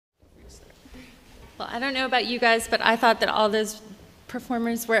Well, I don't know about you guys, but I thought that all those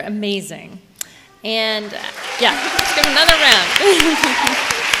performers were amazing. And yeah, let's give them another round.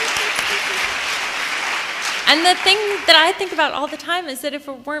 And the thing that I think about all the time is that if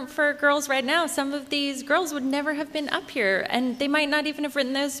it weren't for girls right now, some of these girls would never have been up here, and they might not even have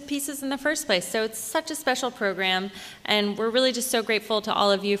written those pieces in the first place. So it's such a special program, and we're really just so grateful to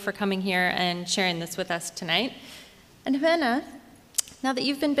all of you for coming here and sharing this with us tonight. And Ximena, now that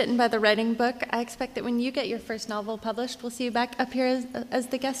you've been bitten by the writing bug, I expect that when you get your first novel published, we'll see you back up here as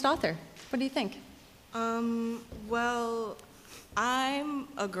the guest author. What do you think? Well, I'm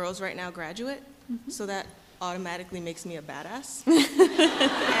a Girls Right Now graduate, so that automatically makes me a badass.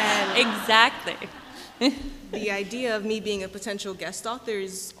 And exactly. the idea of me being a potential guest author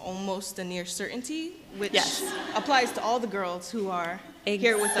is almost a near certainty, which applies to all the girls who are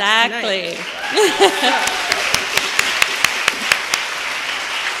here with us tonight.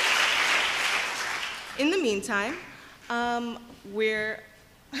 In the meantime, we're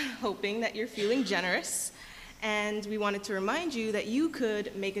hoping that you're feeling generous, and we wanted to remind you that you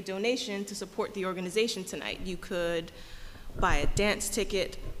could make a donation to support the organization tonight. You could buy a dance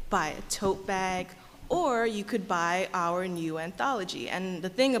ticket, buy a tote bag, or you could buy our new anthology. And the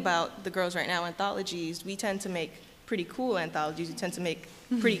thing about the Girls Right Now anthologies, we tend to make pretty cool anthologies. We tend to make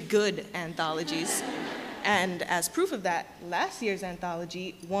pretty good anthologies. And as proof of that, last year's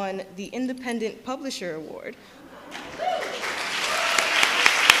anthology won the Independent Publisher Award,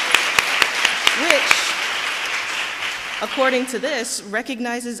 which, according to this,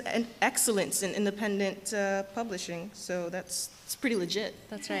 recognizes an excellence in independent publishing. So it's pretty legit.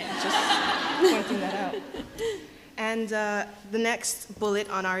 That's right. Just pointing that out. And the next bullet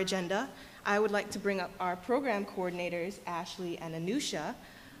on our agenda, I would like to bring up our program coordinators, Ashley and Anusha,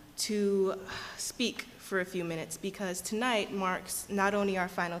 to speak for a few minutes, because tonight marks not only our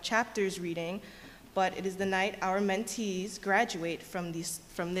final chapters reading, but it is the night our mentees graduate from this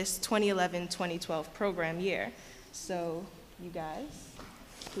 2011-2012 program year. So you guys,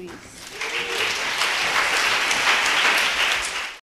 please.